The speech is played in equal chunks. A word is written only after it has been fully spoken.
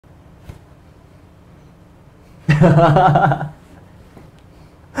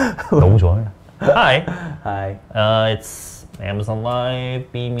너무 좋아요. Hi. Hi. It's Amazon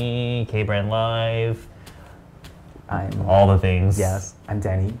Live, Beamy, K-Brand Live, I'm all the things. Yes, I'm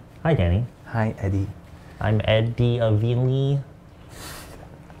Danny. Hi, Danny. Hi, Eddie. I'm Eddie Avila.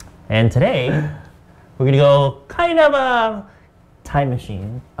 And today, we're gonna go kind of a time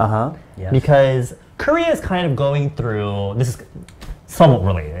machine. Yes. Because Korea is kind of going through, this is somewhat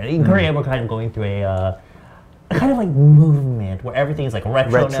related. In Korea, we're kind of going through a kind of like movement where everything is like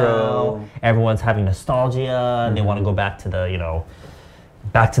retro now. Everyone's having nostalgia. And they want to go back to the,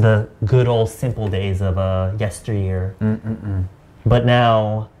 back to the good old simple days of yesteryear. But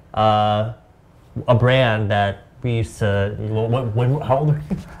now, a brand that we used to, how old are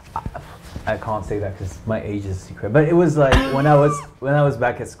you? I can't say that because my age is secret. But it was like when I was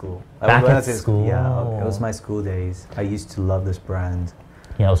back at school. Back at school. Yeah, it was my school days. I used to love this brand.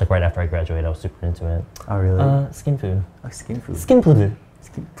 Yeah, it was like right after I graduated. I was super into it. Oh really? Skinfood. Oh, Skinfood. Skinfood.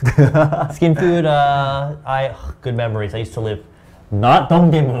 Skinfood. Good memories. I used to live not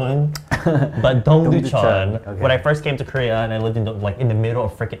Dongdaemun, but Dongducheon. Okay. When I first came to Korea and I lived in the middle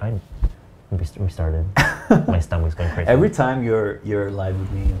of freaking. We started. My stomach's going crazy. Every time you're live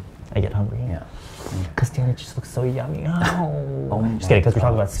with me, I get hungry. Yeah. Because Danny just looks so yummy. Oh just kidding, because we're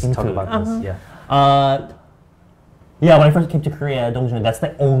talking about skin talk food. about this, yeah. Yeah, when I first came to Korea, that's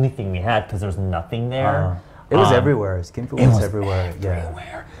the only thing we had because there's nothing there. It was everywhere. Skinfood was everywhere.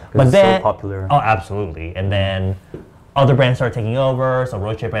 Yeah. But then, so popular. Oh, absolutely. And then other brands started taking over. So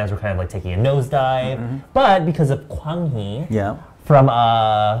road trip brands were kind of like taking a nosedive. But because of Kwang Hee, from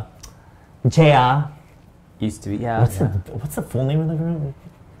Jea, used to be, what's the full name of the group?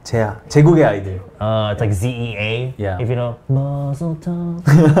 제야, 제국의 아이들. It's like ZEA. Yeah. If you know. Mazel tov.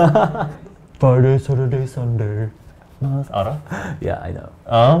 Friday, Saturday, Sunday. 알아? Yeah, I know.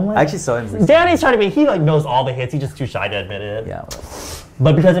 Oh my. I actually saw him recently. Danny's trying to be. He like knows all the hits. He's just too shy to admit it. Yeah.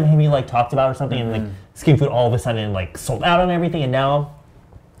 But because of him, he like talked about it or something, and like Skinfood all of a sudden like sold out on everything, and now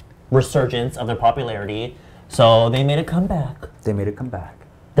resurgence of their popularity. So they made a comeback. They're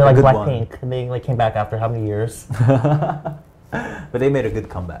like Blackpink. They like came back after how many years? But they made a good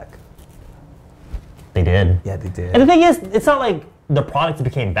comeback. They did. Yeah, they did. And the thing is, it's not like the products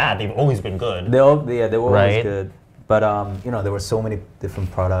became bad. They've always been good. They were always good. But there were so many different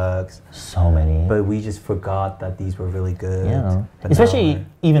products. So many. But we just forgot that these were really good. Yeah. Especially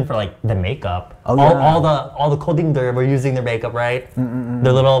even for like the makeup. Oh, all the coding were using their makeup, right?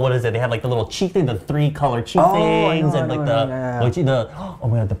 The little, what is it? They had like the little cheek thing, the 3-color cheek things, and like oh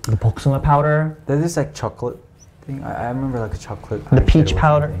my god, the Boksuma powder. There's this like chocolate thing. I remember like a chocolate. The peach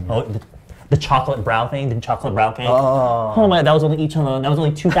powder. Oh, the chocolate brow thing, the chocolate brow cake. Oh my god, that was only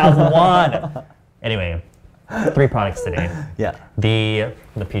 2001. Anyway. 3 products today. Yeah. The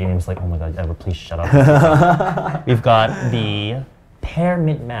PD was like, oh my god, Ever, please shut up. We've got the pear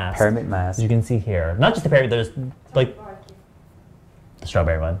mint mask. Pear mint mask. As you can see here. Not just the pear, there's like the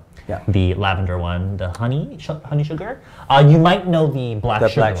strawberry one. Yeah. The lavender one, the honey sugar. You might know the black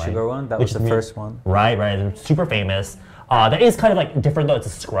sugar one. That was the first one. Right. They're super famous. That is kind of like different though. It's a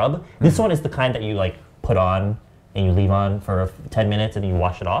scrub. This one is the kind that you like put on and you leave on for 10 minutes and then you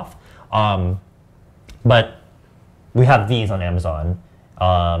wash it off. But we have these on Amazon.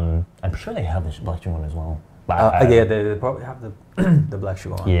 I'm sure they have the black sugar one as well. Yeah, they probably have the black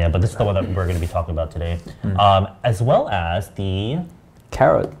sugar one. Yeah, but this is the one that we're going to be talking about today. As well as the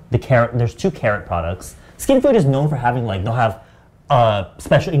carrot. There's 2 carrot products. Skinfood is known for having they'll have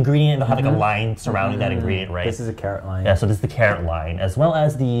special ingredient. They'll have like a line surrounding that ingredient, right? This is a carrot line. Yeah, so this is the carrot line, as well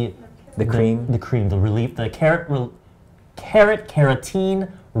as the cream. The carrot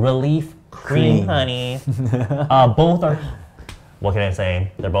carotene relief cream, honey. Both are, what can I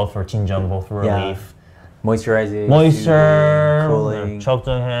say? They're both for Chinjung, both for relief. Moisturizing. Moisture. Cooling.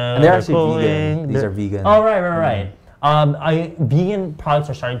 And they're actually vegan. These are vegan. Oh, right. Vegan products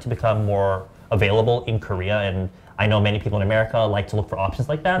are starting to become more available in Korea, and I know many people in America like to look for options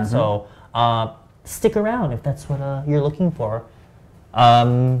like that. So stick around if that's what you're looking for.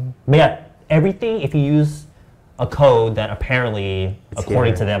 But yeah, everything, if you use a code that apparently,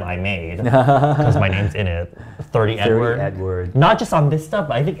 according to them, I made, because my name's in it, 30 Edward. Not just on this stuff,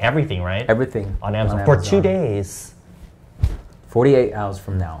 but I think everything, right? Everything. On Amazon. For 2 days. 48 hours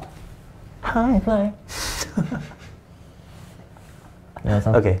from now. Hi, play.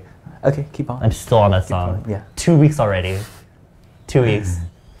 Okay, keep on. I'm still on that song. Yeah. 2 weeks already. 2 weeks.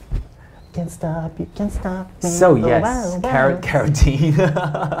 Can't stop, you can't stop me. So yes, carotene.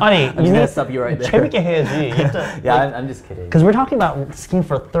 Honey, I'm just gonna stop you right there. 재밌게 해야지. You have to, yeah, I'm just kidding. Because we're talking about skin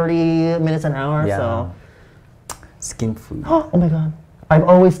for 30 minutes an hour, so. Skinfood. Oh my god. I've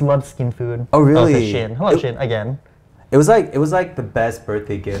always loved Skinfood. Oh, really? Oh, Shin. Hello, Shin, again. It was like the best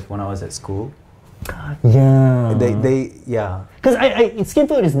birthday gift when I was at school. Yeah. Yeah. Because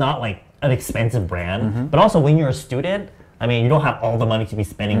Skinfood is not like an expensive brand, but also when you're a student, I mean, you don't have all the money to be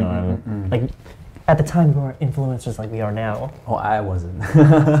spending on. Like, at the time, we were influencers like we are now. Oh, I wasn't.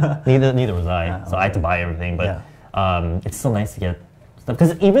 Neither was I. So I had to buy everything. But it's still nice to get stuff.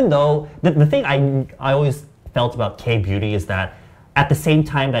 Because even though the thing I always felt about K-beauty is that at the same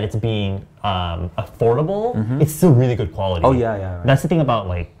time that it's being affordable, it's still really good quality. Oh yeah. Right. That's the thing about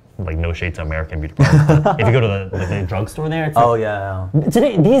like no shade to American beauty products. If you go to the drugstore there, it's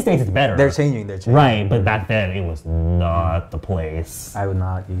today these days it's better. They're changing. Right, but back then it was not the place. I would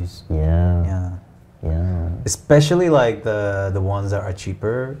not use. Yeah. Especially like the ones that are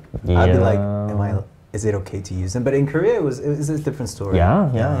cheaper. Yeah. I'd be like, is it okay to use them? But in Korea, it was a different story.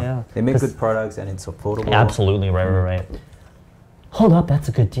 Yeah. They make good products and it's affordable. Absolutely, right. Hold up, that's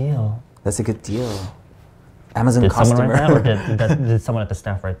a good deal. That's a good deal. Amazon did customer. Someone write that, or did someone at the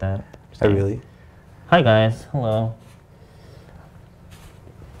staff write that? Oh, really? Hi guys, hello.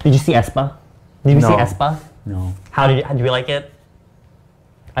 Did you see Espa? Did you see Espa? No. How did you like it?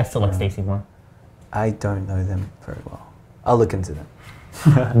 I still like Stacy more. I don't know them very well. I'll look into them.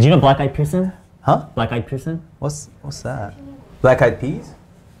 Do you know Black Eyed Pearson? Huh? Black Eyed Pearson? What's that? Black Eyed Peas?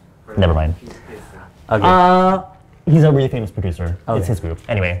 Never mind. Okay. He's a really famous producer. Okay. It's his group.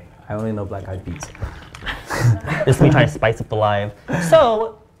 Anyway. I only know Black Eyed Peas. This is me trying to spice up the live.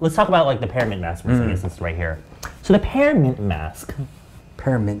 So let's talk about like the pear mint mask. I guess it's right here. So the pear mint mask.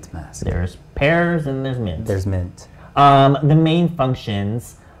 Pear mint mask. There's pears and there's mint. There's mint. The main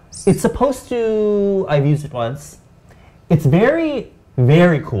functions. It's supposed to. I've used it once. It's very,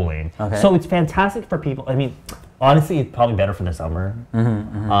 very cooling. Okay. So it's fantastic for people. I mean, honestly, it's probably better for the summer.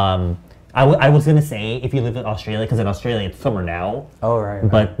 I was gonna say if you live in Australia, because in Australia it's summer now. Oh right.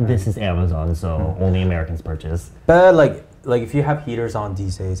 But this is Amazon, so only Americans purchase. But like if you have heaters on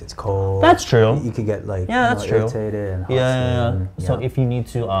these days, it's cold. That's true. You can get like that's true. irritated and hot Yeah. So if you need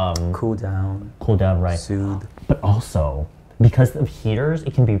to cool down, right. soothe. But also because of heaters,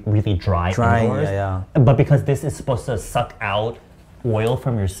 it can be really dry indoors. Yeah. But because this is supposed to suck out oil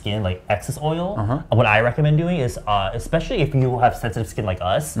from your skin, like excess oil, what I recommend doing is, especially if you have sensitive skin like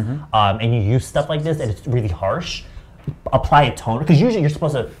us, and you use stuff like this and it's really harsh, apply a toner, because usually you're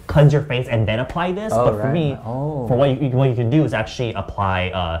supposed to cleanse your face and then apply this, but for me, for what you can do is actually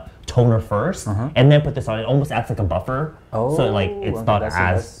apply toner first, and then put this on. It almost acts like a buffer, so like it's not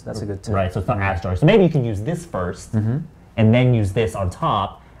as that's a good tip. right. So it's not as dry. So maybe you can use this first, and then use this on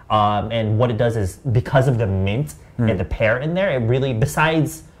top. And what it does is, because of the mint and the pear in there, it really,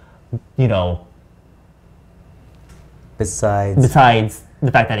 besides the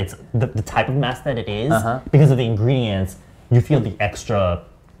fact that it's the type of mask that it is, because of the ingredients, you feel the extra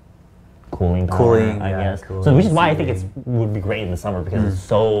cooling power, I guess. Cooling, so which is why I think it would be great in the summer, because it's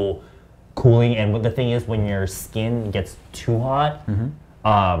so cooling. And the thing is, when your skin gets too hot,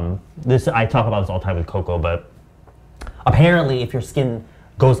 this I talk about this all the time with Coco, but apparently if your skin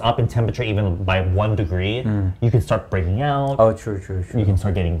goes up in temperature even by 1 degree, you can start breaking out. Oh, true. You can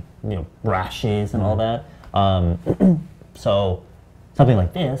start getting rashes and all that. So something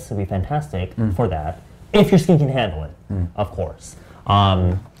like this would be fantastic for that, if your skin can handle it, of course.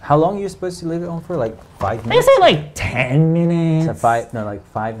 How long are you supposed to leave it on for? Like 5 minutes? I say like 10 minutes. Like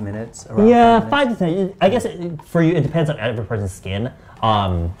 5 minutes. Around yeah, 5 minutes? 5 to 10. I guess for you, it depends on every person's skin.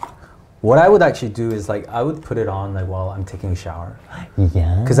 What I would actually do is like I would put it on like while I'm taking a shower.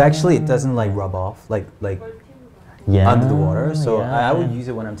 Yeah. Because actually it doesn't like rub off like under the water. So I would use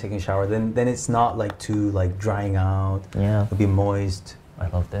it when I'm taking a shower. Then it's not like too like drying out. Yeah. It'll be moist. I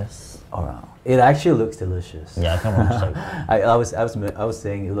love this. Oh wow. It actually looks delicious. Yeah, I kind of just like. I was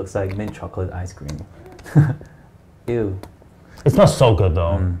saying it looks like mint chocolate ice cream. Ew. It smells so good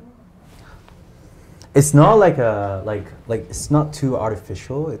though. It's not like it's not too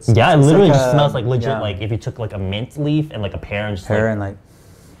artificial. It literally just smells like legit. Like if you took like a mint leaf and like a pear and just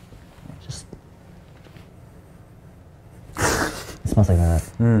it smells like that.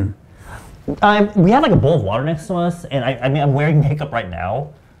 We have like a bowl of water next to us, and I mean I'm wearing makeup right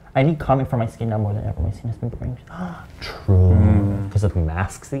now. I need calming for my skin now more than ever. My skin has been burning. True. Because of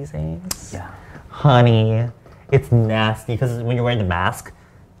masks these days. Yeah. Honey, it's nasty because when you're wearing the mask,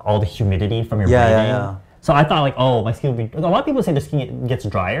 all the humidity from your breathing. Yeah. So I thought like, oh, my skin would be. A lot of people say the skin gets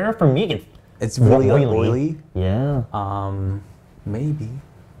drier. For me, it's really oily. Yeah. Maybe.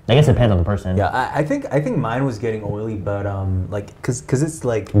 I guess it depends on the person. Yeah, I think mine was getting oily, but like cause it's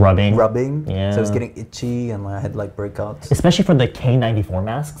like rubbing. Yeah. So it's getting itchy and I had like breakouts. Especially for the K94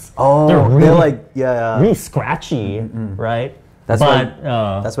 masks. Oh, they're like really scratchy, right? That's but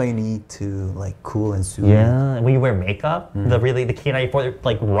why. That's why you need to like cool and soothe. Yeah, when you wear makeup, the K94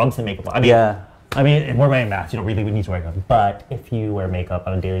 like rubs the makeup. I mean, yeah. I mean, if we're wearing masks, you don't really need to wear makeup. But if you wear makeup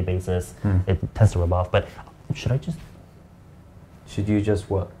on a daily basis, it tends to rub off. But should I just? Should you just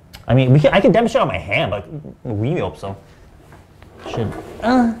what? I mean, I can demonstrate on my hand, but we hope so. Should.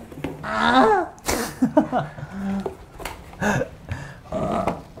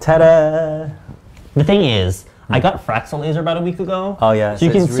 Ta-da! The thing is, I got Fraxel laser about a week ago. Oh yeah. So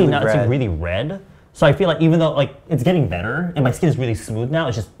you can see really now red. it's like really red. So I feel like even though like it's getting better and my skin is really smooth now,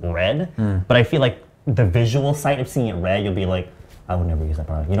 it's just red. But I feel like the visual sight of seeing it red, you'll be like, I would never use that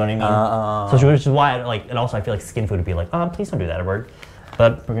product. You know what I mean? So which is why and also I feel like Skinfood would be like, please don't do that, Edward.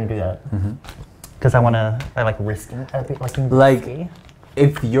 But we're gonna do that because I like risking. Like,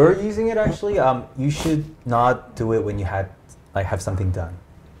 if you're using it actually, you should not do it when you have something done.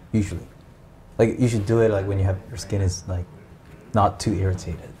 Usually, like you should do it like when your skin is like not too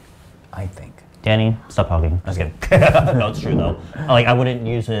irritated. I think. Danny, stop talking. Just kidding. No, it's true though. Like I wouldn't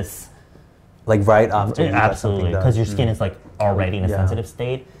use this. Like right after. Absolutely, because your skin is like already in a sensitive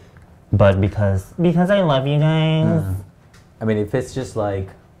state. But because I love you guys. I mean, if it's just like,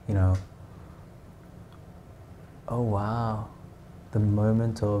 you know. Oh wow, the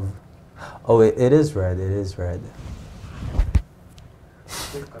moment of. Oh, it is red. It is red.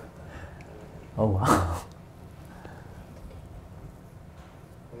 Oh wow.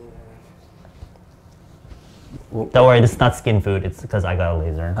 Don't worry, this is not Skinfood. It's because I got a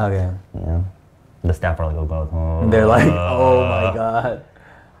laser. Okay. Yeah. The staff are like, oh god. And they're like, oh my god.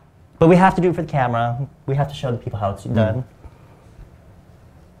 But we have to do it for the camera. We have to show the people how it's done.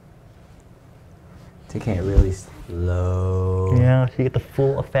 Taking it really slow. Yeah, so you get the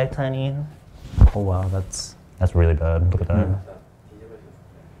full effect, honey. Oh wow, that's really bad. Look at that.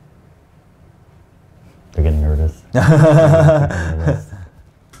 They're getting nervous.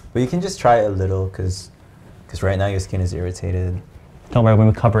 But you can just try a little, because right now your skin is irritated. Don't worry, when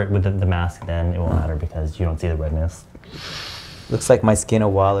we cover it with the mask, then it won't matter because you don't see the redness. Looks like my skin a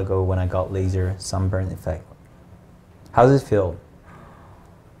while ago when I got laser sunburn effect. How does it feel?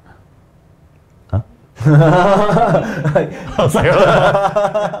 Huh? I was like,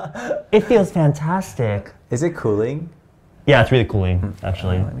 it feels fantastic. Is it cooling? Yeah, it's really cooling,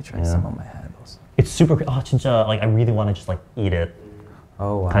 actually. Let me try some on my hand also. It's super, 진짜, like I really want to just like eat it.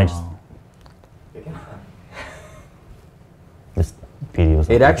 Oh wow. Can I just... This video is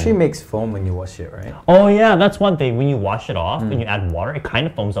it actually makes foam when you wash it, right? Oh yeah, that's one thing. When you wash it off and you add water, it kind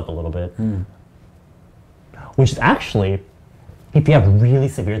of foams up a little bit. Which is actually, if you have really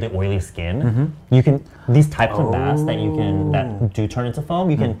severely oily skin, you can, these types of masks that do turn into foam,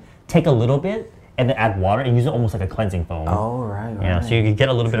 you can take a little bit and then add water and use it almost like a cleansing foam. Oh, right. Yeah, so you can get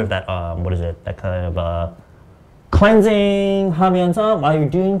a little bit of that, what is it, that kind of cleansing 하면서 while you're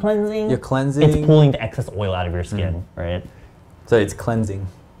doing cleansing. You're cleansing. It's pulling the excess oil out of your skin, right? So it's cleansing.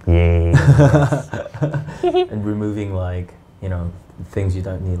 Yay. And removing like, you know, things you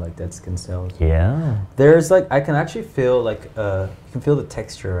don't need, like dead skin cells. Yeah. There's like, I can actually feel like, you can feel the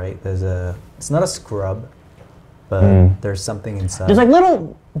texture, right? It's not a scrub, but there's something inside. There's like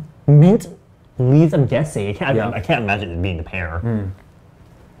little mint leaves, I'm guessing. I can't imagine it being the pear.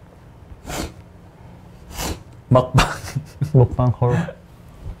 Mukbang. Mukbang horror.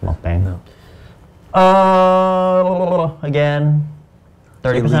 Mukbang. No. Again,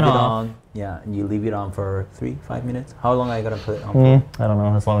 30% off. Yeah, and you leave it on for 3-5 minutes. How long are you gonna put it on for? I don't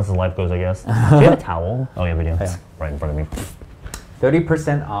know, as long as the light goes, I guess. Do you have a towel? Oh yeah, we do. Yeah. Right in front of me.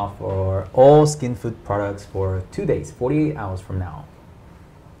 30% off for all Skinfood products for 2 days, 48 hours from now.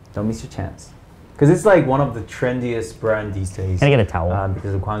 Don't miss your chance. Because it's like one of the trendiest brands these days. Can I get a towel?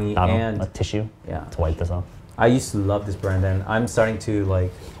 Because of Kwangi and a tissue? Yeah. To wipe this off. I used to love this brand, and I'm starting to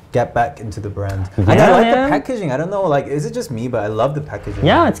like get back into the brand. Yeah, I like the packaging. I don't know, like, is it just me? But I love the packaging.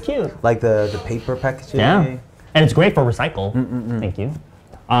 Yeah, it's cute. Like the paper packaging. Yeah, and it's great for recycle. Thank you.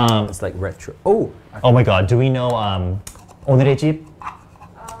 It's like retro. Oh. Oh my God. Do we know 오늘의 집?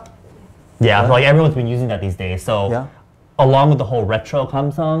 Yeah, like everyone's been using that these days. So. Yeah. Along with the whole retro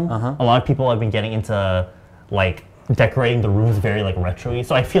감성, a lot of people have been getting into like decorating the rooms very like retro-y.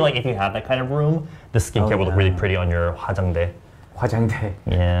 So I feel like if you have that kind of room, the skincare will look really pretty on your 화장대. 화장대.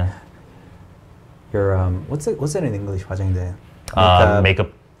 Yeah. Your what's it in English? 화장대.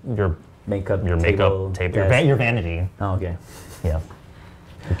 Makeup. Your makeup table. Your vanity. Oh, okay. Yeah.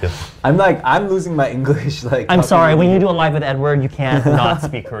 Thank you. I'm losing my English. Like. I'm sorry. When you do a live with Edward, you can't not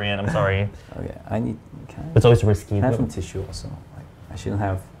speak Korean. I'm sorry. Okay, I need. It's always risky. I have some tissue also. Like, I shouldn't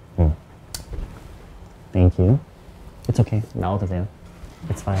have. Thank you. It's okay. 나와도 돼요.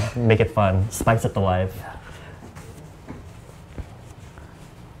 It's fine. Make it fun. Spice up the life.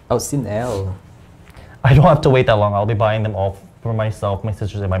 Oh, Sinel. I don't have to wait that long. I'll be buying them all for myself, my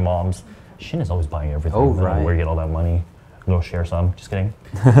sisters, and my mom's. Shin is always buying everything. Oh, I don't know right. where you get all that money. We'll share some. Just kidding.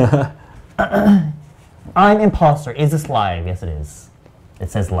 I'm imposter. Is this live? Yes, it is. It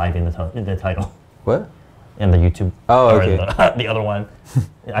says live in the title. What? In the YouTube. Oh, okay. The other one.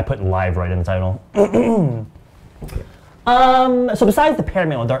 I put live right in the title. So besides the pear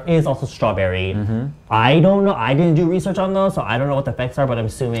mango, there is also strawberry. I don't know. I didn't do research on those, so I don't know what the effects are, but I'm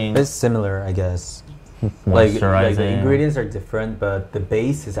assuming It's similar, I guess. moisturizing. Like the ingredients are different, but the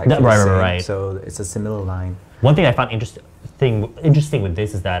base is actually the same. Right. So it's a similar line. One thing I found interesting with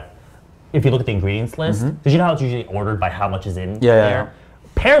this is that if you look at the ingredients list, because you know how it's usually ordered by how much is in there?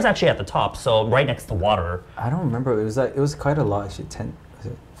 Pear is actually at the top, so right next to water. I don't remember. It was quite a lot. Actually, 15%,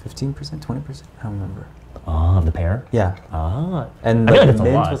 20%. I don't remember. The pear? Yeah. And I feel like the that's a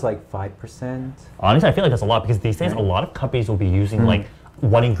mint lot. was like 5%. Honestly, I feel like that's a lot because these days a lot of companies will be using like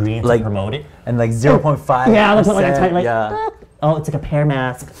one ingredient to promote it. And like 0.5%. Yeah, they'll put like a tiny like, yeah. oh, it's like a pear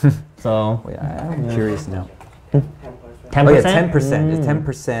mask. So Wait, I'm curious now. 10%? Oh yeah, 10%. It's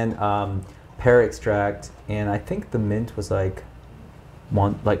 10% pear extract, and I think the mint was like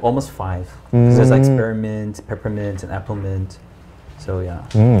almost 5. There's like spearmint, peppermint, and apple mint. So yeah.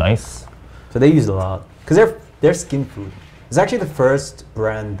 Nice. So they use a lot because they're Skinfood. It's actually the first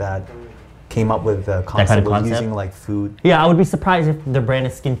brand that came up with the concept of using like food. Yeah, I would be surprised if the brand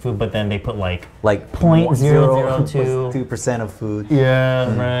is Skinfood, but then they put like 0.002% 2% of food.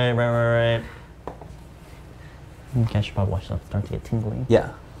 Yeah, right. Okay, I should probably watch that. Start to get tingly.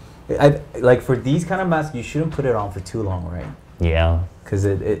 Yeah, like for these kind of masks, you shouldn't put it on for too long, right? Yeah. Because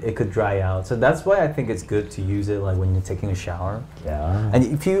it could dry out. So that's why I think it's good to use it like when you're taking a shower. Yeah. And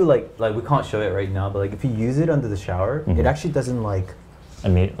if you like we can't show it right now, but like if you use it under the shower, it actually doesn't like. I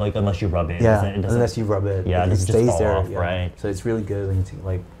mean, like unless you rub it. Yeah. It doesn't, unless you rub it. Yeah, it just stays fall there. off, right? So it's really good when you take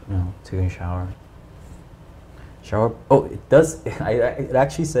taking a shower. Shower. Oh, it does. It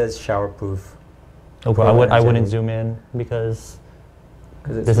actually says shower proof. Oh, I wouldn't zoom in because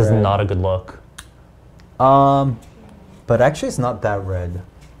this is not a good look. But actually, it's not that red.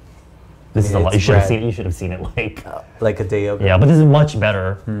 This is a lot. You should have seen it like a day ago. Yeah, but this is much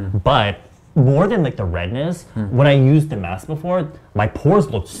better. But more than like the redness, when I used the mask before, my pores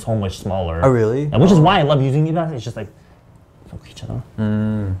looked so much smaller. Oh really? And which is why I love using these masks. It's just like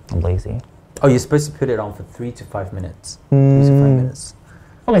I'm lazy. Oh, you're supposed to put it on for 3 to 5 minutes. 3 to 5 minutes.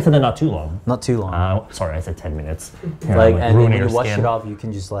 Okay, so then not too long. Not too long. Sorry, I said 10 minutes. Like, and when you wash it off, you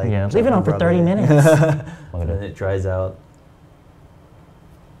can just like leave it on for 30 minutes. And then it dries out.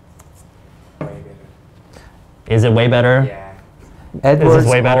 Is it way better? Yeah. Edwards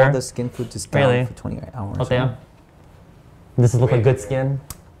way better? all the Skinfood to down for 28 hours. Okay. Yeah. Does it look like good skin?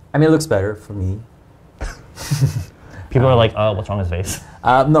 I mean, it looks better for me. People are like, oh, what's wrong with his face?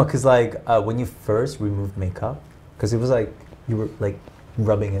 No, because like when you first removed makeup, because it was like you were like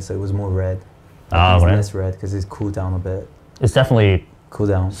rubbing it, so it was more red. It's less red because it's cooled down a bit. It's definitely cool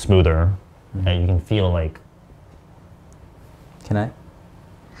down, smoother, and you can feel like. Can I?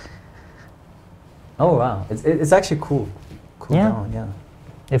 Oh wow, it's actually cool. Cool down, yeah.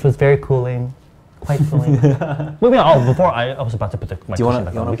 It was very cooling, quite cooling. Moving on. Before I was about to put my question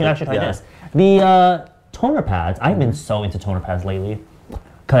back on. We can actually try this. The toner pads. I've been so into toner pads lately,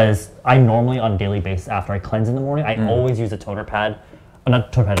 because I normally on a daily basis after I cleanse in the morning, I always use a toner pad.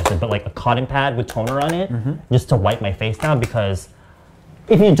 Not toner pad, but like a cotton pad with toner on it, just to wipe my face down. Because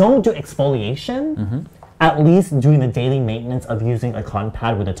if you don't do exfoliation, at least doing the daily maintenance of using a cotton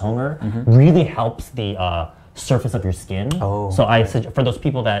pad with a toner really helps the surface of your skin. So I suggest for those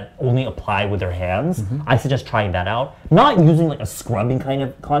people that only apply with their hands, I suggest trying that out. Not using like a scrubbing kind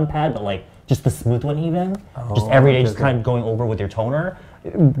of cotton pad, but like just the smooth one even. Just every day, just kind of going over with your toner.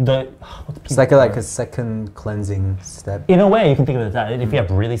 It's like a second cleansing step. In a way, you can think of it as that. If you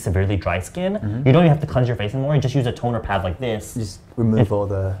have really severely dry skin, you don't even have to cleanse your face anymore. You just use a toner pad like this. Just remove all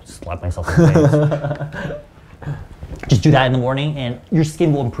the... Slap myself in the face. Just do that in the morning and your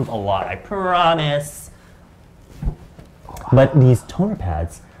skin will improve a lot, I promise. But these toner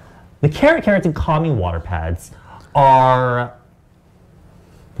pads, the keratin calming water pads are...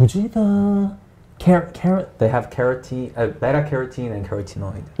 Would you the... They have beta carotene and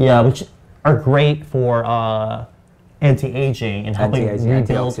carotenoid. Yeah, which are great for anti-aging and helping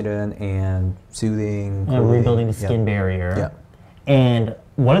rebuild, antioxidant and soothing, rebuilding the skin barrier. Yeah. And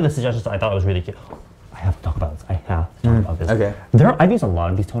one of the suggestions I thought was really cute. I have to talk about this. I have to talk about this. Okay. I've used a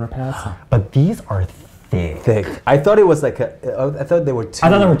lot of these toner pads, but these are thick. I thought it was like I thought they were two. I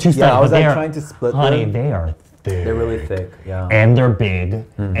thought they were two. Yeah, I was like trying to split them. Honey, they are thick. They're really thick, yeah. And they're big,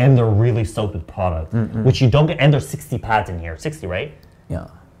 and they're really soaked with product, which you don't get. And there's 60 pads in here. 60, right? Yeah.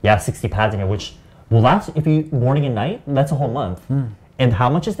 Yeah, 60 pads in here, which will last if you morning and night. That's a whole month. And how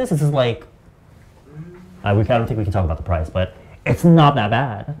much is this? This is like, I don't think we can talk about the price, but it's not that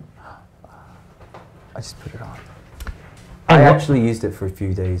bad. I just put it on. I actually used it for a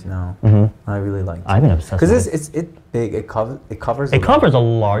few days now. I really liked it. I've been obsessed with it. Because it's big. It covers a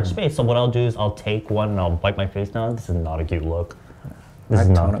large space. So what I'll do is I'll take one and I'll wipe my face down. This is not a cute look. This is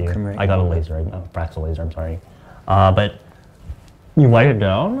not cute. I got a laser, a fractal laser, I'm sorry. But you wipe it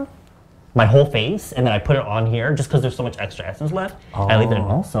down, my whole face, and then I put it on here just because there's so much extra essence left. I leave it in.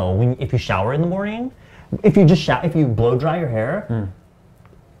 Also, if you shower in the morning, if you blow dry your hair,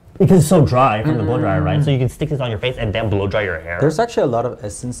 because it's so dry from the blow dryer, right? So you can stick this on your face and then blow dry your hair. There's actually a lot of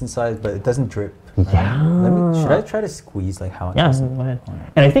essence inside, but it doesn't drip. Yeah. Should I try to squeeze like how? Yeah, go ahead.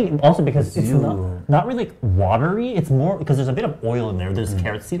 And I think also because it's not really like watery. It's more because there's a bit of oil in there. There's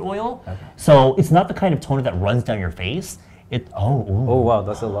carrot seed oil, so it's not the kind of toner that runs down your face. Oh wow,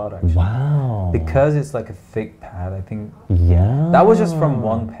 that's a lot actually. Wow. Because it's like a thick pad, I think. Yeah. That was just from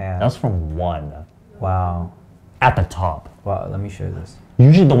one pad. That was from one. Wow. At the top. Wow, let me show you this.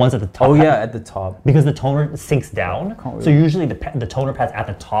 Usually the ones at the top. Oh yeah, at the top. Because the toner sinks down. So usually the toner pads at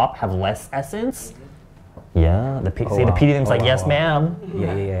the top have less essence. Yeah. The PDM's like, yes, ma'am.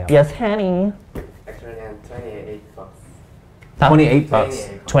 Yeah. Yes, honey. Actually, $28. 28 bucks.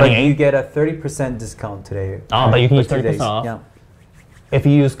 28. But you get a 30% discount today. Oh, but you can use 30% off. Yeah. If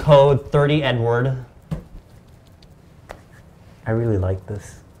you use code 30Edward. I really like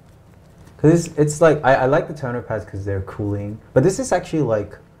this. Because it's like, I like the toner pads because they're cooling. But this is actually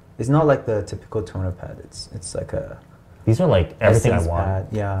like, it's not like the typical toner pad. It's like a... These are like everything I want. Pad.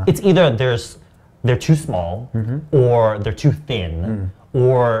 Yeah. It's either they're too small, or they're too thin,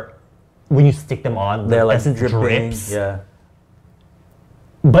 or when you stick them on, they're like essence dripping. Drips. Yeah.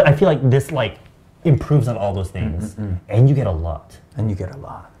 But I feel like this like improves on all those things, and you get a lot. And you get a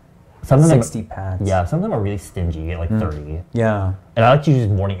lot. Some of them 60 pads. Yeah, some of them are really stingy. You get like 30. Yeah. And I like to use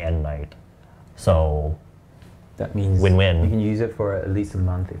morning and night. So that means win-win. You can use it for at least a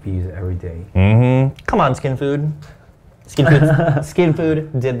month if you use it every day. Come on, Skinfood.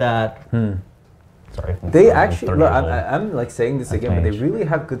 Skinfood did that. Sorry. They actually, look, I'm like saying this again, but they really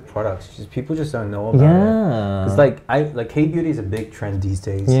have good products. People just don't know about it. It's like K-beauty is a big trend these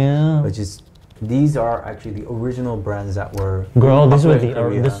days. Yeah. Which is, these are actually the original brands that were. Girl, this is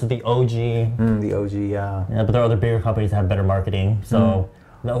the OG. The OG, yeah. Yeah, but there are other bigger companies that have better marketing. So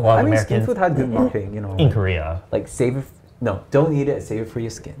a lot of Americans. Skinfood had good marketing, you know. In Korea. Like save it. No, don't eat it. Save it for your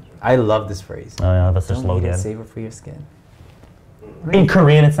skin. I love this phrase. Oh yeah, that's their slogan. Don't eat it, save it for your skin. In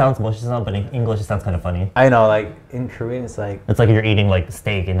Korean it sounds emotional, but in English it sounds kind of funny. I know, like in Korean it's like you're eating like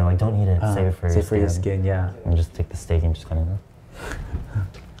steak and you're like, don't eat it, save it for your skin. Save for your skin, yeah. And just take the steak and just kind of.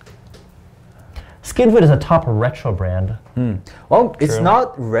 Skinfood is a top retro brand. Well, it's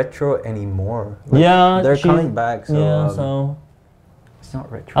not retro anymore. Like, they're coming back. So, so it's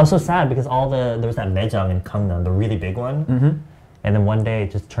not retro. I was so sad because there was that Maejang in Gangnam, the really big one, and then one day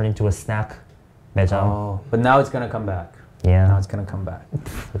it just turned into a snack Maejang. Oh, but now it's gonna come back. Yeah. Now it's gonna come back.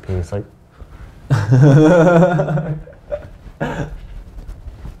 The piece, like.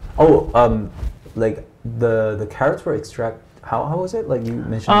 Like the carrots were extract. How was it? Like you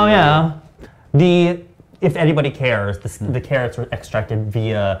mentioned. Oh yeah, if anybody cares, the carrots were extracted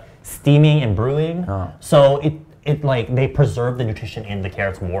via steaming and brewing. So it like they preserve the nutrition in the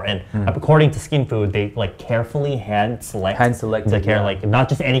carrots more. And according to Skinfood, they like carefully hand select the carrot, like not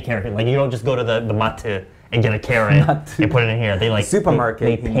just any carrot. Like you don't just go to the mart and get a carrot and put it in here. They like supermarket.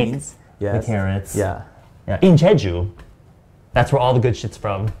 They pick the carrots. Yeah. In Jeju, that's where all the good shit's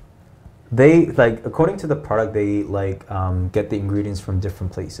from. They like, according to the product, they like get the ingredients from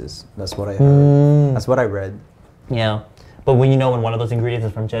different places. That's what I heard. That's what I read. Yeah, but when one of those ingredients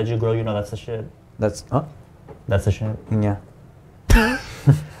is from Jeju, girl, you know that's the shit. That's the shit. Yeah.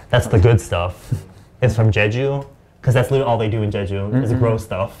 That's the good stuff. It's from Jeju, because that's literally all they do in Jeju is grow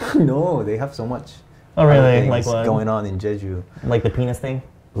stuff. No, they have so much. Oh really? Like what? Going on in Jeju? Like the penis thing?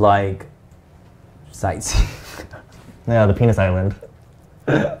 Like sightseeing. Yeah, the penis island.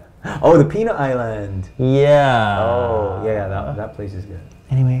 Oh, the peanut island. Yeah. Oh, yeah, that place is good.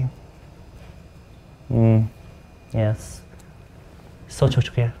 Anyway. Yes. So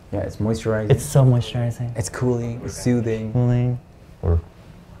촉촉해. Yeah, it's moisturizing. It's so moisturizing. It's cooling. It's soothing. Cooling.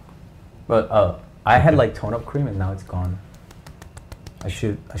 But I had like tone up cream and now it's gone. I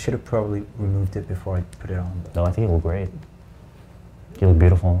should have probably removed it before I put it on. No, I think you look great. You look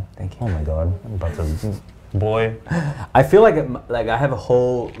beautiful. Thank you. Oh my god. I'm about to... Boy. I feel like I have a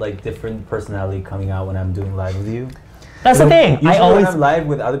whole like different personality coming out when I'm doing live with you. That's the thing. Usually when I'm live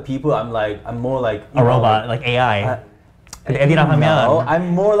with other people, I'm more like a robot, like AI. 근데 애들이랑 하면 No, I'm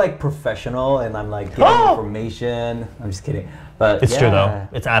more like professional and I'm like getting information. I'm just kidding. But it's true though.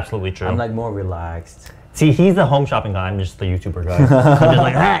 It's absolutely true. I'm like more relaxed. See, he's the home shopping guy. I'm just the YouTuber guy. I'm just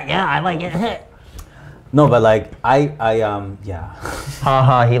like, yeah, I like it. No, but like yeah.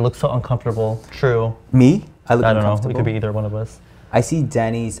 Haha, he looks so uncomfortable. True. Me? I look I don't know. uncomfortable. We could be either one of us. I see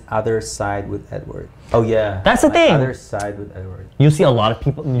Danny's other side with Edward. Oh yeah. That's the thing. Other side with Edward. You'll see a lot of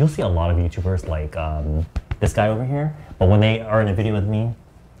people. You'll see a lot of YouTubers like this guy over here. But when they are in a video with me,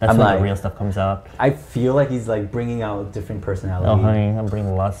 that's when the real stuff comes out. I feel like he's like bringing out different personality. Oh honey, I'm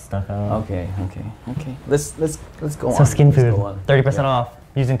bringing lots of stuff out. Okay. Let's go So on. Skinfood, 30% off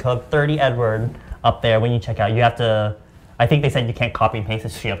using code 30Edward up there when you check out. You have to. I think they said you can't copy and paste it,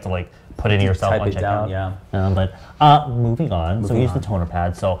 so you have to like put it in yourself type on it checkout. down, yeah. But moving on. So we use the toner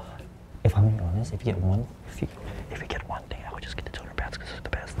pad. So if I'm being honest, if you get one, if you get one thing, I would just get the toner pads because it's the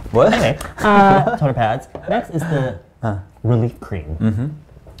best. What? Anyway, toner pads. Next is the relief cream. Mm-hmm.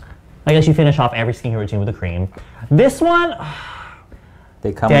 I guess you finish off every skincare routine with a cream. This one,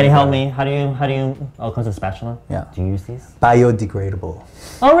 they come. Daddy, help me. How do you? Oh, it comes with a spatula. Yeah. Do you use these? Biodegradable.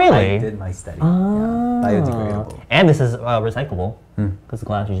 Oh, really? I did my study. Yeah. Biodegradable. And this is recyclable because the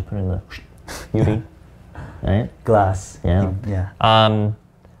glass you just put in the UV, right? Glass. Yeah. Yeah.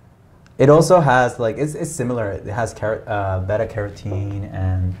 It also has like it's similar. It has beta carotene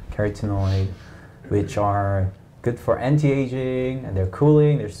and carotenoid, which are good for anti-aging, and they're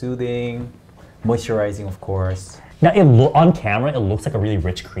cooling, they're soothing, moisturizing, of course. Now, on camera, it looks like a really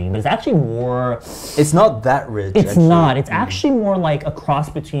rich cream, but it's actually more. It's not that rich. It's not. It's actually more like a cross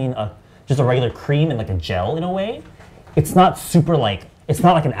between just a regular cream and like a gel in a way. It's not super like. It's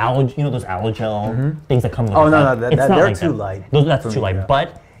not like an aloe. You know those aloe gel things that come with. Oh no, they're like too light. That's too light. Yeah.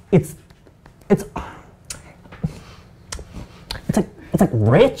 But it's like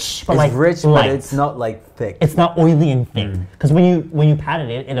rich, but it's rich, light. but it's not like thick. It's not oily and thick. Because when you pat it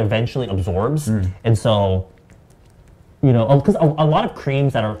in, it eventually absorbs, and so. You know, because a lot of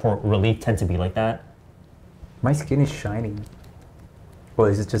creams that are for relief tend to be like that. My skin is shining. Or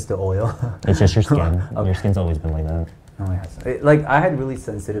is it just the oil? It's just your skin. Okay. Your skin's always been like that. Oh, yes. Like I had really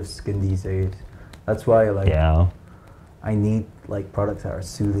sensitive skin these days. That's why I need like products that are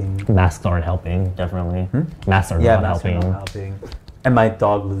soothing. Masks aren't helping, definitely. Masks are not helping. And my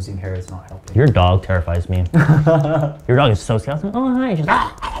dog losing hair is not helping. Your dog terrifies me. Your dog is so scared. Oh hi. She's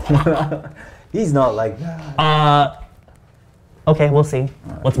He's not like that. Okay, we'll see.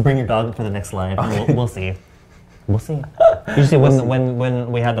 Let's bring your dog for the next live. Okay. We'll see. We'll see. You see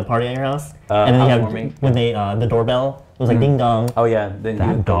when we had the party at your house, and then when they the doorbell it was like ding dong. Oh yeah, then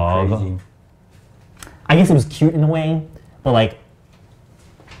that dog. Crazy. I guess it was cute in a way, but like.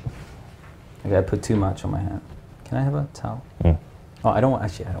 Okay, I put too much on my hand. Can I have a towel? Oh, I don't want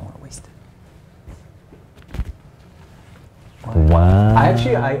to waste it. Wow.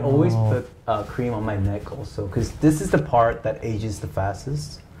 I always put cream on my neck also, because this is the part that ages the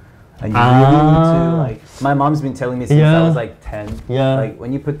fastest. And you really need to like. My mom's been telling me since I was like 10. Yeah. Like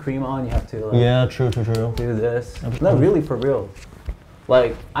when you put cream on, you have to like. Yeah, true. Do this. No, really for real.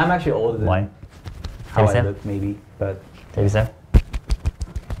 Like I'm actually older than how I look, maybe, but. Baby Sarah?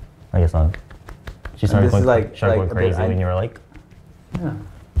 I guess not. She started going crazy when you were like. Yeah.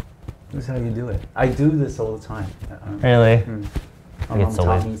 This is how you do it. I do this all the time. Really? My mom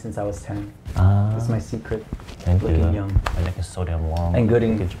taught me since I was 10. That's my secret. Looking young. My neck is so damn long. And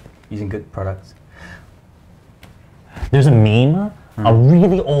using good products. There's a meme, a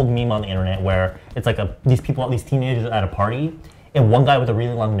really old meme on the internet where it's like these teenagers at a party, and one guy with a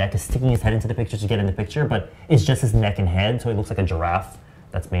really long neck is sticking his head into the picture to get in the picture, but it's just his neck and head, so he looks like a giraffe.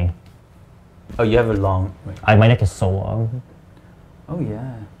 That's me. Oh, you have a long... my neck is so long. Oh,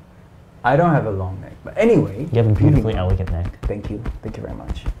 yeah. I don't have a long neck, but anyway. You have a beautifully elegant neck. Thank you very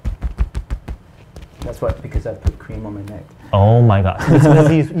much. That's because I put cream on my neck. Oh my god! It's because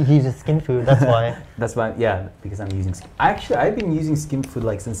he uses Skinfood. That's why. That's why. Yeah, because I'm using. Actually, I've been using Skinfood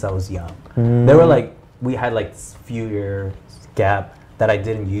like since I was young. There were we had like this few years gap that I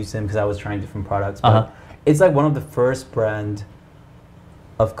didn't use them because I was trying different products. But it's like one of the first brand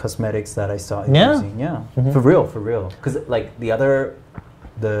of cosmetics that I started using. Yeah, for real. Because like the other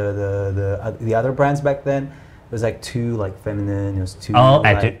brands back then, it was like too like feminine. It was too.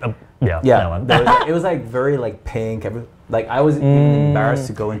 It was like very like pink. I was even embarrassed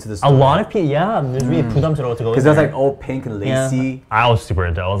to go into the store. A lot of people, there's really 부담스러워 to go in because it was like all pink and lacy. Yeah. I was super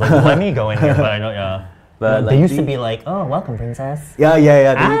into it. I was like, let me go in here, but I know, But they used to be like, oh, welcome, princess. Yeah.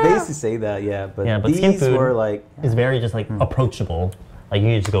 They used to say that, But these Skinfood were like... It's very just like approachable. Like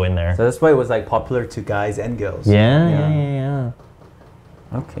you just go in there. So that's why it was like popular to guys and girls. Yeah.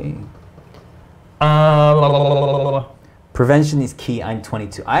 Okay. Prevention is key. I'm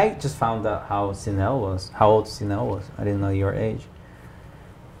 22. I just found out how old Sinel was. I didn't know your age.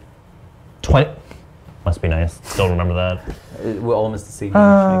 20. Must be nice. Still remember that. We're almost the same age,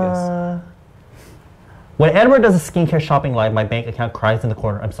 I guess. When Edward does a skincare shopping live, my bank account cries in the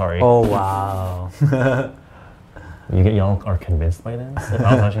corner. I'm sorry. Oh, wow. Y'all are convinced by this? If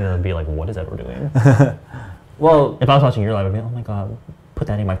I was watching it, I'd be like, what is Edward doing? Well, if I was watching your live, I'd be like, oh my god, put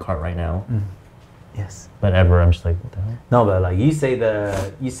that in my cart right now. Yes. But Edward, I'm just like, what the hell? No, but like you say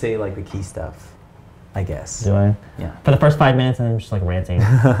like the key stuff, I guess. Do I? Yeah. For the first 5 minutes, and I'm just like ranting.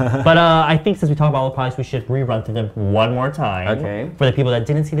 But I think since we talked about all the products, we should rerun through them one more time. Okay. For the people that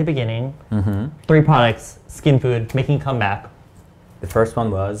didn't see the beginning. 3 products, Skinfood, making a comeback. The first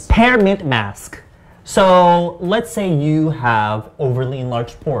one was? Pearmint Mask. So let's say you have overly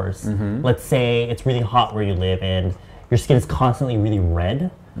enlarged pores. Let's say it's really hot where you live and your skin is constantly really red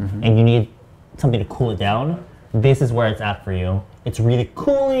and you need something to cool it down. This is where it's at for you. It's really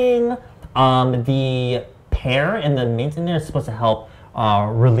cooling. The pear and the mint in there is supposed to help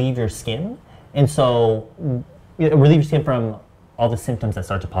relieve your skin. And so relieve your skin from all the symptoms that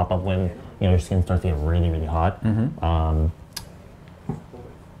start to pop up when your skin starts to get really, really hot.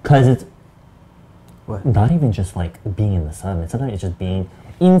 Because it's not even just like being in the sun. Sometimes it's just being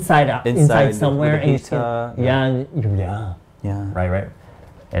inside somewhere. And right.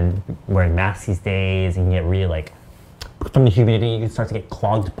 And wearing masks these days, and you get really like from the humidity, you start to get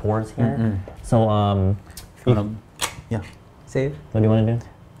clogged pores here. So say it. What do you want to do?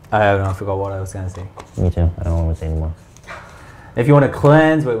 I don't know. I forgot what I was gonna say. Me too. I don't want to say anymore. If you want to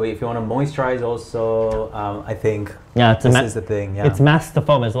cleanse, if you want to moisturize, also, I think this is the thing. Yeah. It's mask to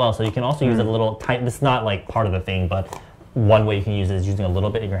foam as well, so you can also use a little tight. This is not like part of the thing, but one way you can use it is using a little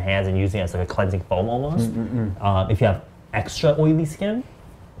bit in your hands and using it as like a cleansing foam almost. If you have extra oily skin,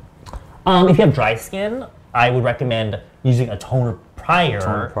 if you have dry skin, I would recommend using a toner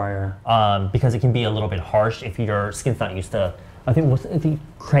prior. Because it can be a little bit harsh if your skin's not used to. I think what's the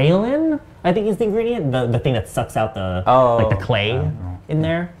Kralin? I think is the ingredient, the thing that sucks out the like the clay in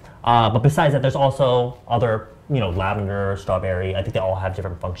there. But besides that, there's also other lavender, strawberry. I think they all have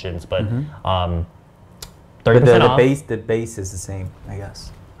different functions, but 30% off. The base is the same, I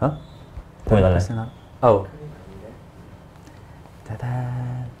guess. Huh? 30% off. Oh.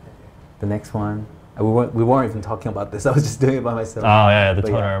 Ta-da. The next one. We weren't even talking about this. I was just doing it by myself. Oh yeah, the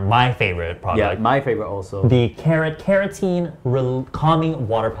toner. Yeah. My favorite product. Yeah, my favorite also. The Keratin Calming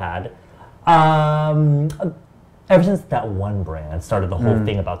Water Pad. Ever since that one brand started the whole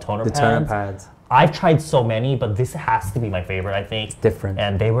thing about toner pads. The toner pads. I've tried so many, but this has to be my favorite, I think. It's different.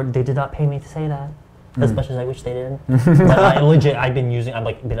 And they did not pay me to say that. As much as I wish they did. But I've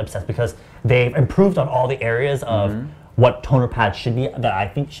been obsessed because they've improved on all the areas of what toner pads should be, that I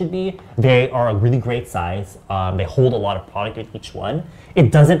think should be. They are a really great size. They hold a lot of product in each one.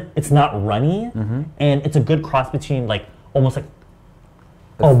 It's not runny, and it's a good cross between almost like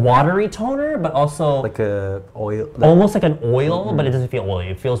a watery toner, but also like a oil. Almost like an oil, but it doesn't feel oily.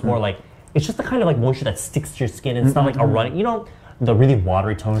 It feels more like, it's just the kind of moisture that sticks to your skin. It's not like a runny, the really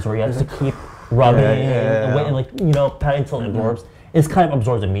watery toners where you have to keep rubbing and pat until it absorbs. It's kind of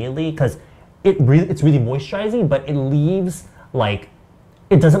absorbs immediately because it's really moisturizing, but it leaves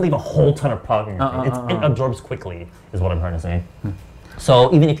it doesn't leave a whole ton of product in your skin. It absorbs quickly, is what I'm trying to say.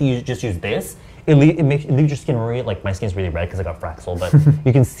 So even if you just use this, it leaves your skin really, my skin's really red because I got Fraxel, but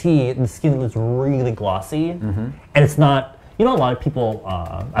you can see the skin is really glossy, and it's not. A lot of people.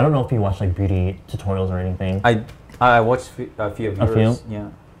 I don't know if you watch beauty tutorials or anything. I watched a few of yours. A few? Yeah.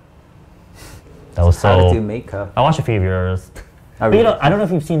 That was how to do makeup. I watched a few of yours. But, I don't know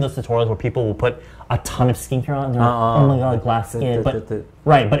if you've seen those tutorials where people will put a ton of skincare on. They're oh my god, glass skin.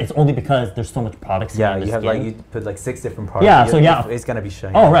 But it's only because there's so much products. Yeah, in the you have skin. you put 6 different products. Yeah, it's gonna be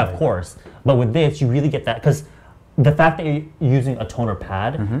shiny. Oh right, of course. But with this, you really get that because the fact that you're using a toner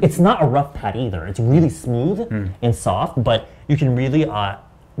pad, it's not a rough pad either. It's really smooth and soft, but you can really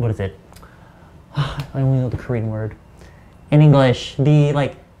what is it? I only know the Korean word. In English,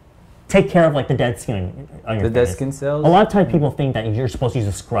 take care of the dead skin on your face. The dead skin cells? A lot of times people think that you're supposed to use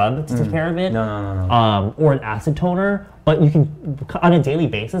a scrub to take care of it. No. Or an acid toner, but you can, on a daily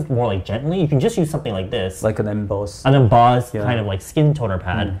basis, more gently, you can just use something like this. Like an embossed. An embossed kind of skin toner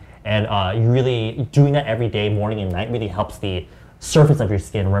pad. And you really, doing that every day, morning and night, really helps the surface of your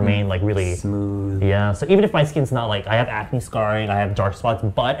skin remain really smooth. Yeah, so even if my skin's not I have acne scarring, I have dark spots,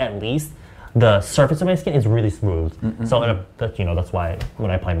 but at least the surface of my skin is really smooth. So that's why when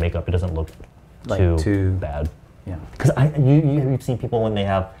I apply makeup, it doesn't look too bad. Yeah. Because you've seen people when they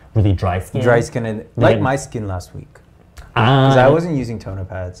have really dry skin. Dry skin, and my skin last week. Because I wasn't using toner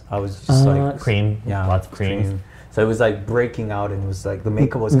pads. I was just cream. Yeah, lots of creams. So it was like breaking out, and it was like the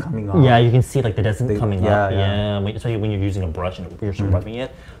makeup was coming off. Yeah, you can see like the design coming up. Yeah. Especially when you're using a brush and you're rubbing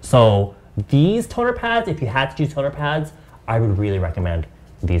it. So these toner pads, if you had to choose toner pads, I would really recommend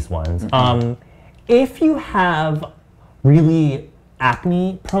these ones. If you have really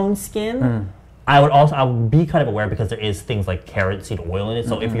acne-prone skin, I would be kind of aware because there is things like carrot seed oil in it.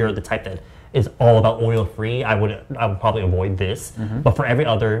 So if you're the type that is all about oil-free, I would probably avoid this. But for every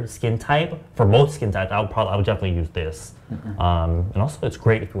other skin type, for most skin types, I would definitely use this. And also, it's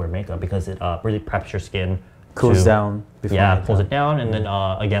great if you wear makeup because it really preps your skin. Cools down. Before cools it down, and then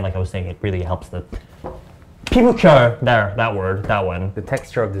again, like I was saying, it really helps the people cure. That one. The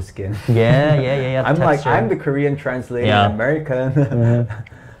texture of the skin. Yeah. I'm the Korean translator, American.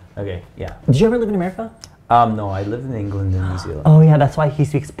 Okay, yeah. Did you ever live in America? No, I lived in England and New Zealand. Oh yeah, that's why he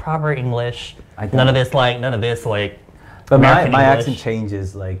speaks proper English. None of this like. But American my English. accent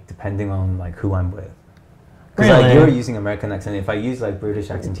changes like depending on like who I'm with. Because Really? like you're using American accent. If I use like British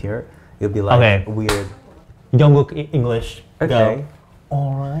accent here, it'll be like weird. Young English. Okay. Go.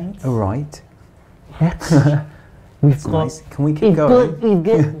 All right. All right. We've That's nice. Can we keep going? We've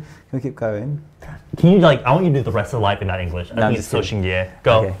good. Can we keep going? Can you like? I want you to do the rest of life in not English. I No, I'm think it's just so Xingye.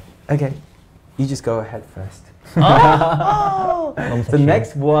 Go. Okay. You just go ahead first. Oh! The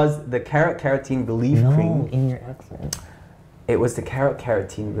next was the carrot keratin relief cream. in your accent. It was the carrot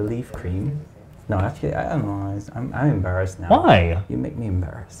keratin relief cream. No, actually, I don't know. I'm embarrassed now. Why? You make me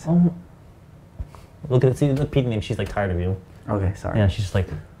embarrassed. Look at the Pete name. She's like tired of you. Okay, sorry. Yeah, she's just like.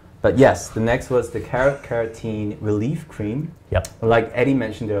 But yes, the next was the carrot keratin relief cream. Yep. Like Eddie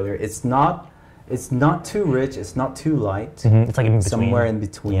mentioned earlier, it's not too rich, it's not too light. It's like in between. Somewhere in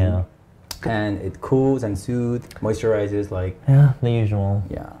between. Yeah. And it cools and soothes, moisturizes, like. Yeah, the usual.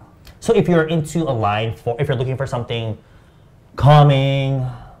 Yeah. So if you're into a line if you're looking for something calming,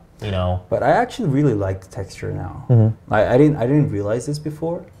 you know. But I actually really like the texture now. I didn't realize this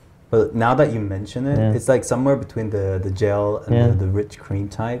before, but now that you mention it, it's like somewhere between the gel and the rich cream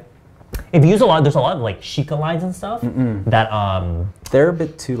type. If you use there's a lot of like Chica lines and stuff that they're a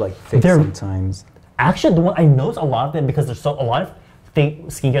bit too like thick sometimes. Actually, the one I notice a lot of them because there's a lot of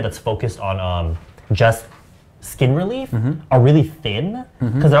skincare that's focused on just skin relief are really thin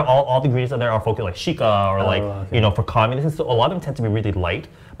because they're all the ingredients in there are focused like Chica or you know, for calming. So a lot of them tend to be really light.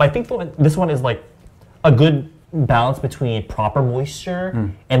 But I think this one is like a good balance between proper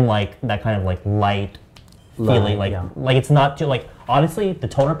moisture and like that kind of like light feeling, like it's not too like. Honestly, the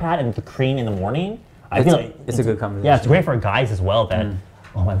toner pad and the cream in the morning, I feel like it's a good combination. Yeah, it's great for guys as well. That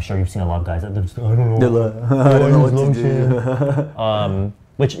I'm sure you've seen a lot of guys that just, I don't know, I don't know what to do.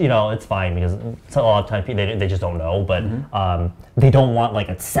 Which, you know, it's fine because a lot of times they just don't know, but they don't want like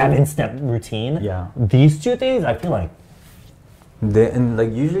a 7-step routine. Yeah. These two things, I feel like. And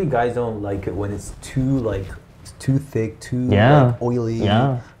like usually guys don't like it when it's too thick, too like, oily.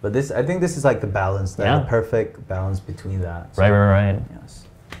 Yeah. But I think this is like the balance, the perfect balance between that. So, right. Yes.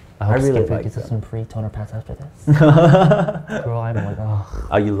 I hope really Skinfood like gets us that. some free toner pads after this. Girl, I'm like, oh.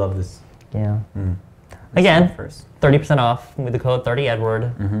 Oh, you love this. Yeah. Again, first 30% off with the code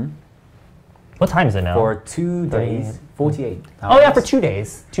 30Edward. What time is it now? For 2 days, 48 hours. Oh yeah, for 2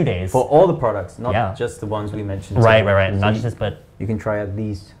 days. 2 days. For all the products, not just the ones we mentioned. Right. So Not just this, but you can try out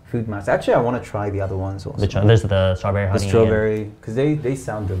these food masks. Actually, I want to try the other ones also. there's the strawberry honey. The strawberry, because they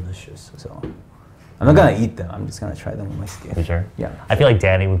sound delicious. So I'm not gonna eat them. I'm just gonna try them on my skin. For sure. Yeah. I feel like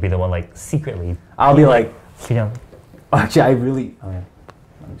Danny would be the one like secretly. I'll be like, you know. actually, I really. Oh yeah.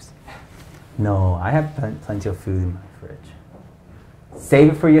 No, I have plenty of food in my fridge.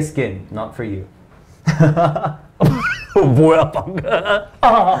 Save it for your skin, not for you. I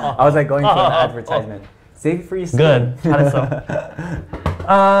was like going for an advertisement. Save it for your skin. Good. How does so?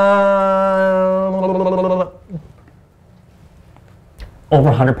 Over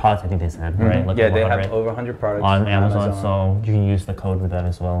 100 products, I think they said, right? Like yeah, they have over 100 products on Amazon, so you can use the code with that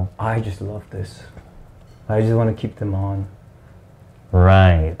as well. I just love this. I just want to keep them on.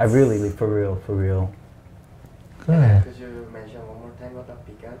 Right. I really, for real. Good. Could you mention one more time about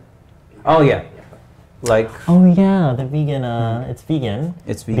vegan? Oh yeah. Like. Oh yeah, the vegan. It's vegan.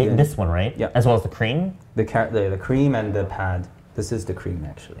 It's vegan. This one, right? Yeah. As well as the cream. The cream and the pad. This is the cream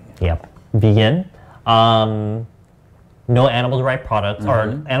actually. Yep. Vegan. No animal-derived products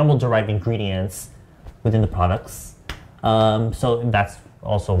or animal-derived ingredients within the products. So that's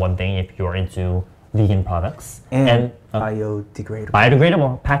also one thing if you're into vegan products. And biodegradable.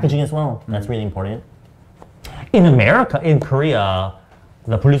 Biodegradable packaging as well. That's really important. In America, in Korea,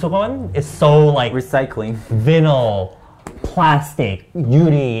 the polysulfone is so like recycling, vinyl, plastic,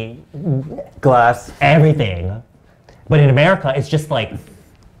 yuri, glass, everything. But in America, it's just like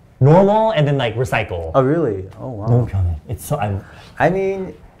normal and then like recycle. Oh really? Oh wow. 너무 편해. It's so I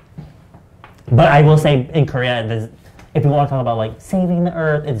mean, but I will say in Korea, if you want to talk about like saving the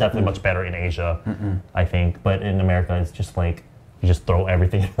earth, it's definitely much better in Asia, I think. But in America, it's just like you just throw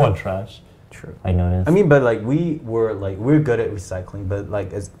everything in one trash. true. I noticed. I mean, but like we're good at recycling, but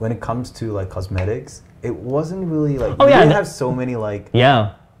like when it comes to like cosmetics, it wasn't really like we didn't have so many like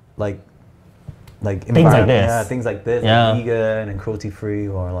like things like this. Yeah, things like this, Yeah. like vegan and cruelty free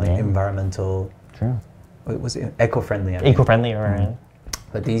or like environmental. True. What was it? Eco-friendly. I mean. Eco-friendly, right?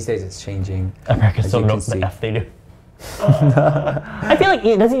 But these days it's changing. America as still you can knows the see. F they do. I feel like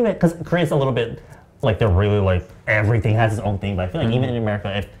it doesn't even, because Korea's a little bit like they're really like everything has its own thing. But I feel like even in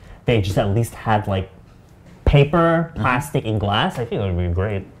America, if they just at least had like paper, plastic, and glass, I think it would be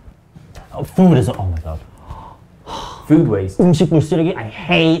great. Oh, food is oh my god. Food waste. 음식 쓰레기 I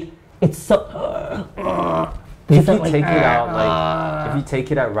hate. It's so. If you take it out, like if you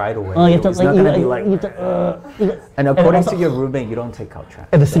take it out right away, you have to, it's like, not gonna be like. you And according to your roommate, you don't take out trash.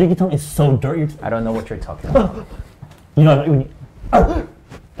 and the 쓰레기통 is so dirty. I don't know what you're talking about. You know when you,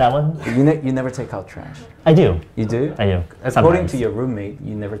 that one? You never take out trash. I do. You do? I do. According Sometimes. to your roommate,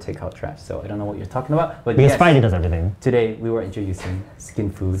 you never take out trash. So I don't know what you're talking about. But Because yes, Friday does everything. today we were introducing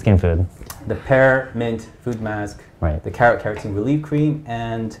Skinfood. Skinfood. The pear mint food mask, Right. the carrot keratin relief cream,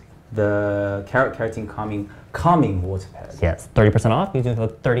 and the carrot keratin calming water pad. Yes, 30% off using the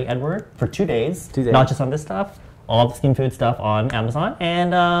 30 Edward for 2 days. 2 days. Not just on this stuff, all the Skinfood stuff on Amazon.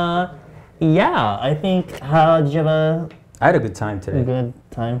 And yeah, I think, did you have a I had a good time today. good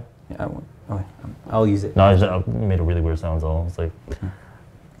time? Yeah, I'll use it. No, I just made a really weird sound, so I was like,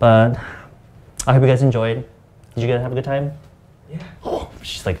 but I hope you guys enjoyed. Did you guys have a good time? Yeah. Oh,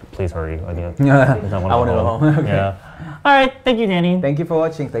 she's like, please hurry. I I want to go home. Okay. Yeah. All right. Thank you, Danny. Thank you for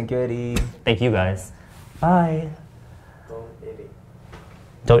watching. Thank you, Eddie. Thank you, guys. Bye. Don't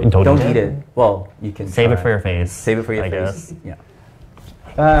eat it. Don't eat it. Well, you can Save it try. for your face. Save it for your I face. guess. Yeah.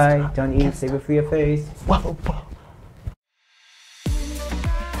 Bye. Don't eat it. Save it for your face. Whoa, whoa.